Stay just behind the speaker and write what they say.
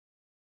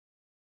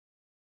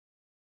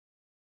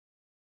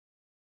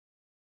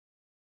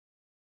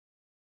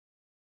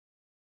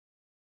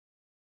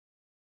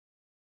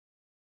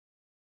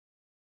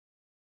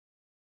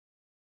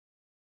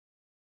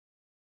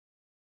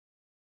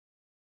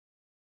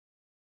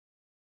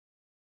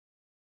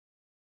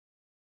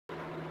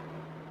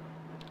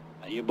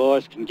You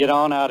boys can get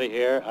on out of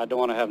here. I don't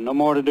want to have no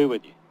more to do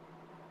with you.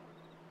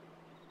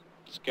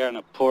 Scaring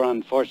a poor,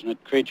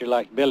 unfortunate creature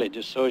like Billy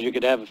just so as you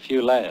could have a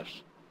few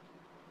laughs.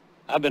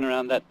 I've been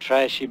around that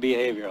trashy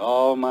behavior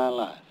all my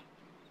life.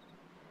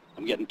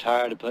 I'm getting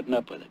tired of putting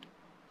up with it.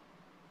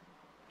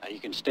 Now, you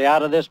can stay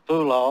out of this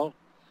pool hall,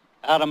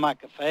 out of my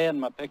cafe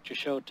and my picture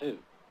show, too.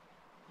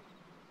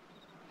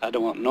 I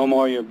don't want no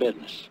more of your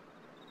business.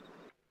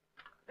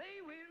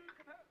 They will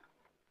come out.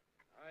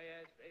 Oh,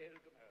 yes, they'll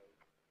come out.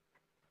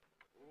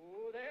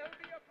 Oh, there'll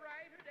be a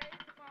brighter day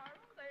tomorrow.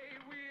 They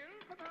will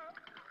come out.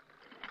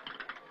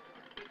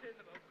 It's in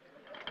the book.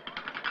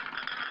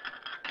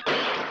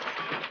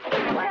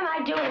 What am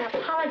I doing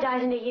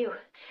apologizing to you?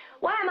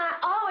 Why am I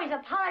always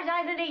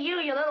apologizing to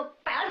you, you little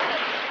bastard? 3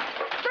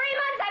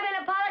 months I've been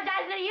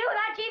apologizing to you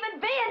without you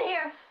even being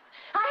here.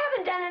 I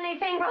haven't done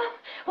anything wrong.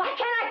 Why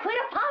can't I quit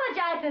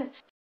apologizing?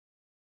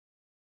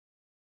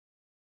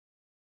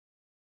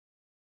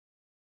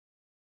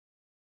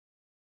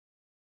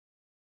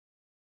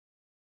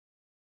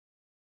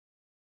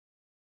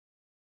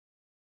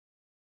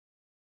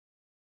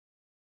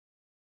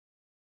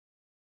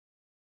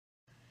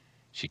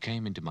 She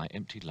came into my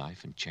empty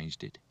life and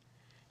changed it,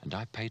 and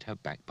I paid her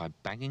back by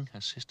banging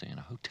her sister in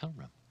a hotel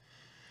room.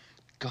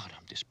 God,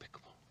 I'm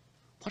despicable.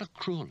 What a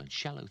cruel and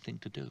shallow thing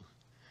to do.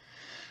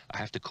 I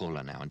have to call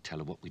her now and tell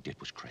her what we did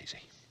was crazy.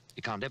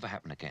 It can't ever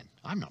happen again.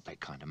 I'm not that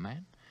kind of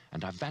man,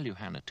 and I value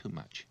Hannah too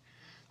much.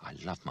 I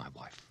love my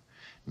wife.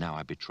 Now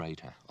I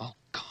betrayed her. Oh,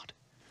 God.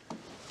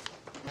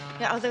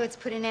 Yeah, although it's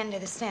put an end to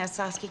the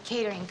Stanislavski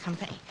Catering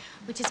Company,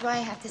 which is why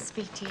I have to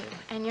speak to you.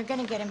 And you're going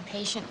to get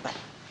impatient, but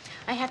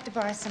I have to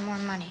borrow some more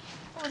money.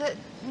 Well,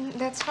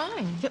 that's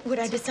fine. What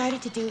I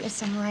decided to do is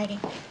some writing.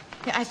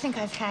 Yeah, I think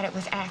I've had it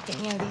with acting.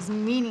 You know, these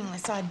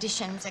meaningless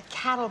auditions,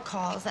 cattle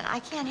calls, and I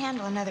can't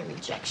handle another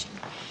rejection.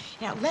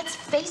 You know, let's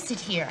face it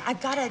here.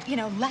 I've got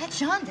to,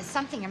 latch on to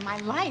something in my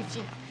life,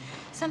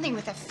 something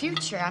with a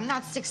future. I'm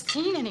not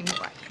 16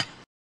 anymore.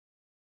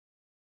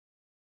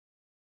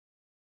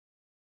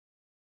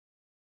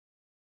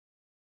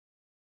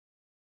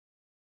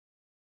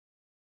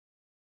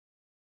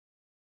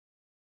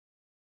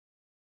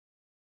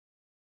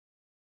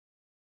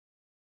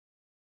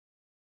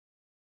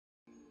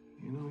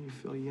 You know, you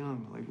feel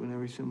young, like when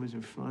everything was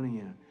in front of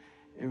you.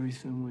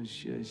 Everything was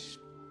just...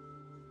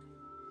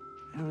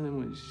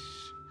 Everything was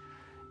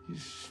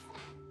just...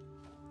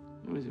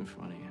 It was in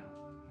front of you.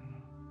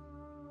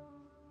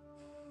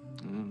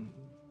 And then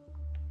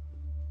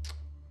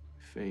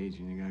it fades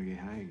and you gotta get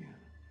high again.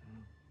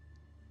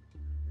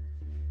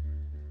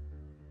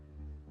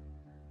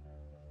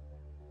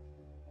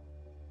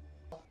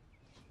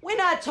 We're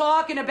not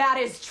talking about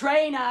his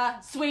trainer,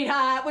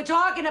 sweetheart. We're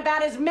talking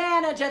about his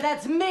manager.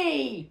 That's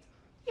me.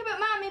 Yeah, but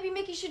Mom, maybe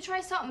Mickey should try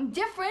something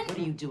different. What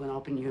are you doing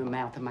opening your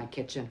mouth in my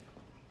kitchen?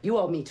 You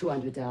owe me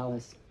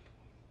 $200.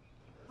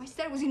 I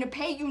said I was going to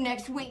pay you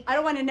next week. I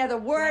don't want another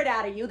word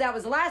out of you. That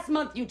was last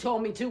month you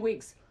told me 2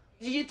 weeks.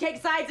 Did you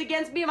take sides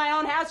against me in my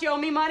own house? You owe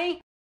me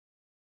money?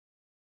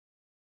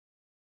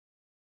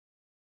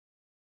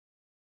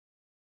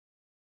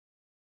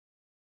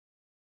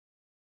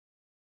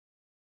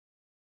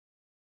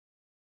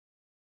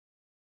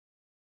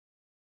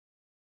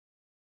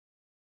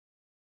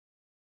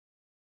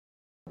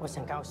我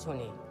想告诉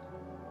你，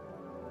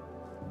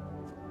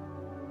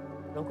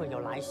如果有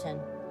来生，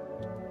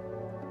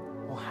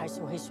我还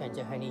是会选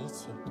择和你一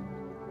起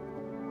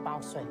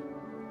报税，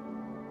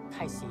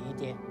开心一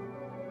点。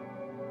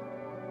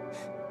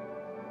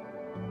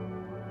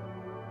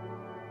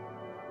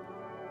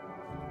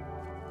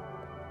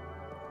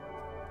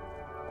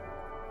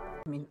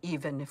I mean,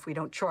 even if we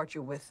don't charge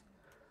you with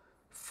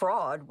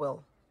fraud,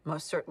 we'll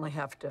most certainly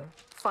have to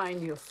fine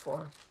you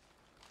for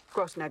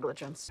gross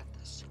negligence.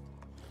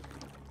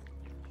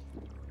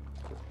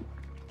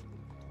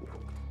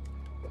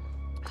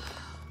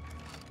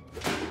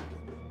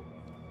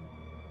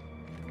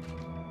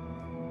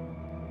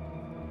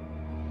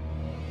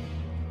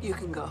 You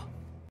can go.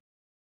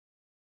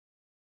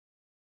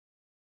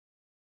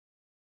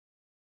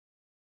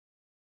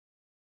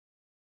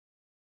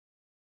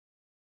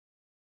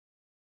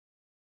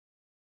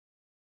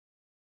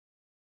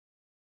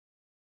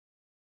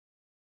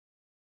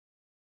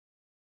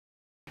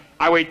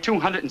 I weigh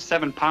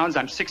 207 pounds.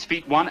 I'm 6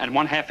 feet 1 and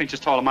 1/2 inches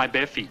tall on my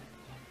bare feet,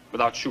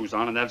 without shoes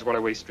on, and that's what I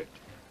weigh stripped.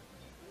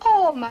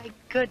 Oh, my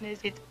goodness,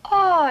 it's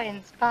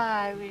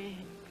awe-inspiring.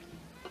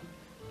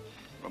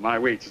 Well, my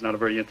weight is not a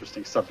very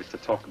interesting subject to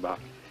talk about.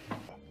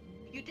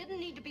 You didn't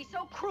need to be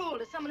so cruel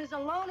to someone as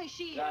alone as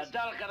she is. A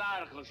delicate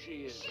article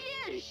she is.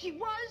 She is. She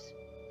was.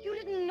 You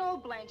didn't know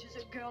Blanche as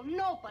a girl.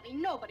 Nobody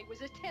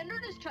was as tender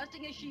and as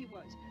trusting as she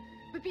was.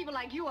 But people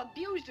like you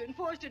abused her and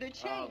forced her to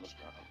change.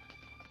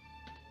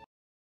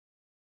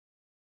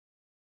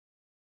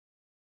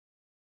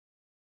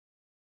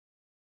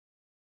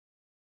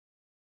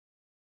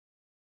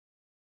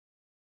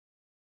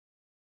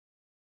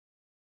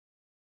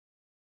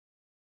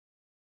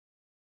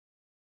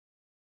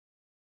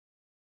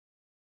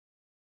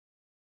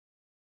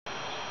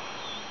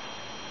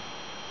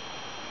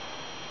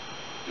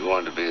 You want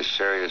wanted to be a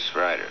serious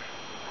writer.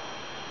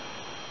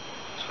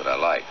 That's what I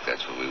like.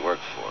 That's what we work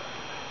for.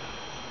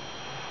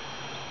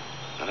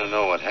 I don't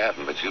know what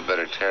happened, but you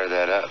better tear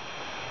that up.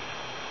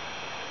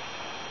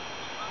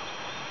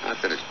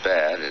 Not that it's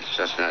bad, it's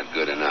just not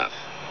good enough.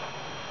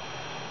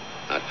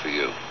 Not for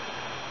you.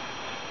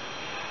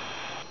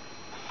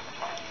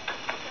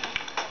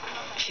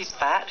 She's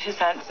fat, she's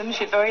handsome,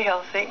 she's very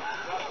healthy.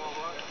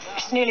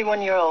 She's nearly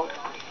 1 year old.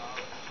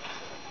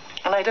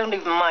 And I don't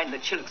even mind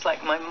that she looks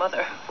like my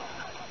mother.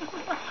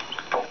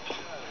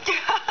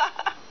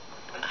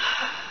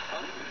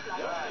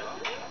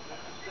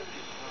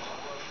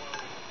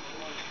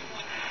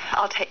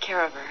 I'll take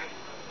care of her.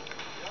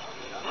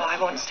 Oh, I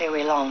won't stay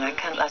away long. I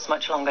can't last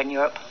much longer in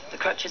Europe. The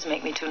crutches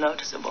make me too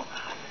noticeable.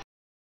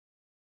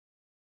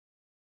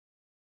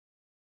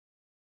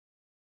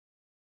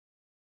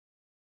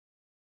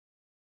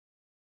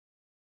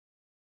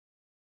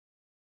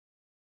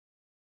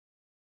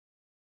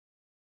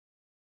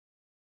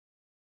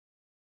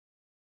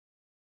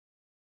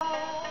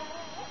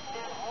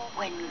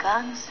 When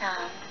gong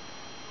sound,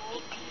 it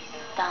is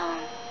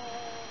done,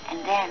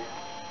 and then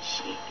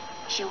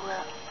she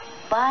will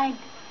bite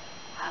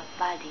her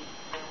body.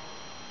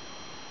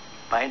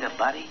 Bite her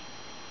body?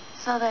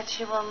 So that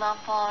she will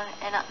not fall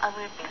in an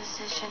ugly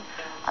position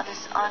of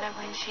dishonor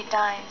when she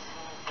dies.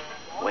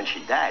 When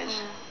she dies?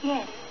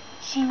 Yes,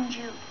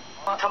 Shinju.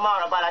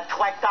 Tomorrow, by that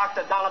quack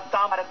doctor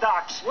down by the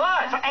docks.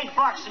 What? For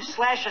 $8, he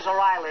slashes her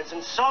eyelids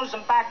and sews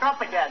them back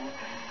up again.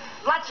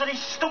 Lots of these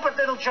stupid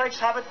little jerks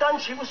have it done.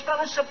 She was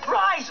gonna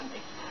surprise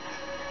me.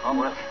 Oh,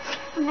 well.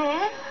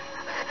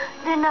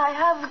 Then I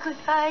have good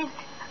eyes.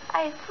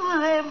 I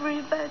fool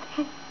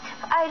everybody.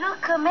 I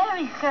look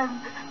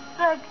American,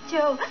 like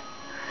Joe.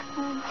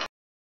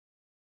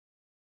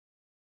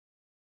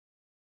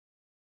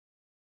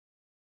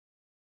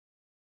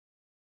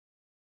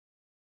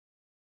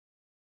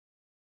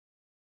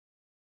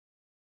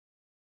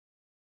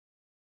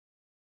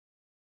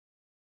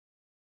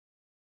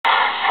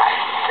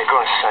 They're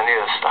going to send you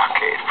to the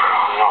stockade, bro.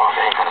 No,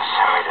 they ain't gonna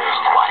send me to the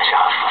stockade. Watch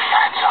out for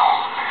Fatso.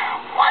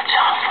 Watch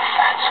out for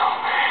Fatso.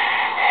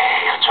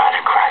 He'll try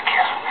to crack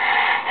you.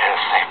 And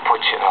if they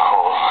put you in a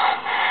hole,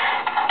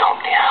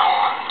 don't yell.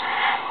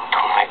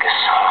 Don't make a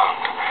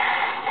sound.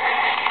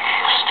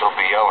 He'll still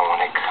be yelling when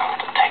they come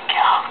to take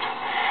you out.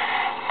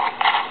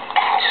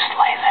 Just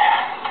lay there.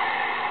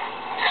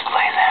 Just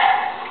lay there.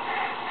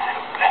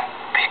 And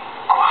be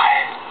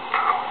quiet,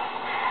 bro.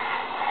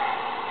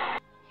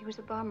 He was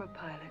a bomber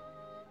pilot.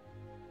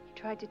 He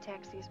tried to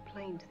taxi his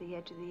plane to the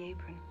edge of the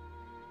apron,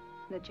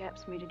 and the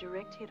Japs made a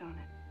direct hit on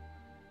it.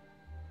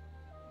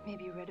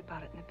 Maybe you read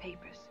about it in the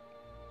papers.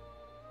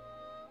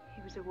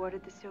 He was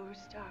awarded the Silver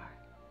Star.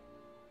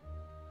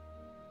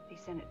 They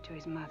sent it to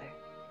his mother.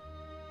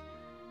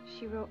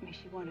 She wrote me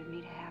she wanted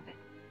me to have it.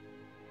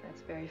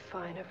 That's very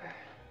fine of her.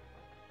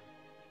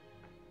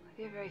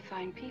 They're very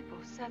fine people,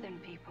 Southern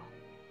people.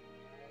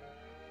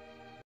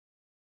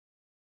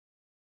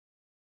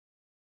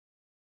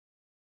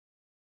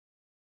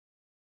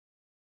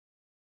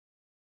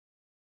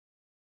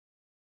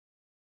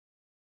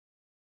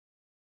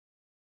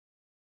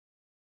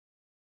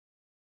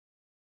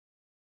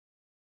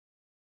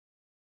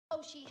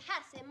 Oh, she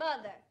has a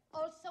mother,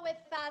 also a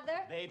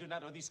father. They do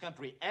not know this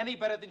country any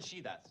better than she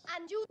does.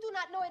 And you do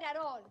not know it at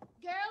all.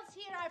 Girls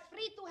here are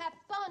free to have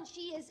fun.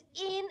 She is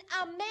in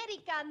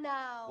America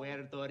now.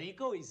 Puerto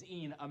Rico is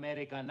in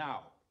America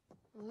now.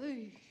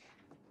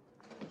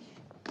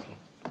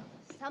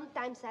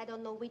 Sometimes I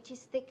don't know which is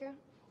thicker,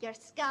 your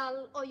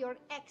skull or your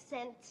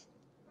accent.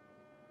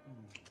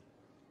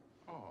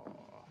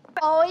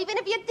 Oh, even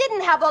if you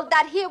didn't have all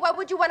that here, why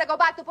would you want to go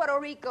back to Puerto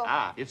Rico?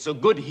 Ah, it's so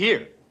good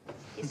here.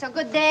 It's so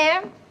good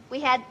there. We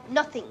had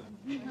nothing.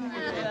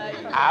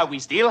 We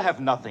still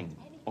have nothing.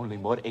 Only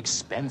more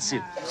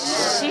expensive.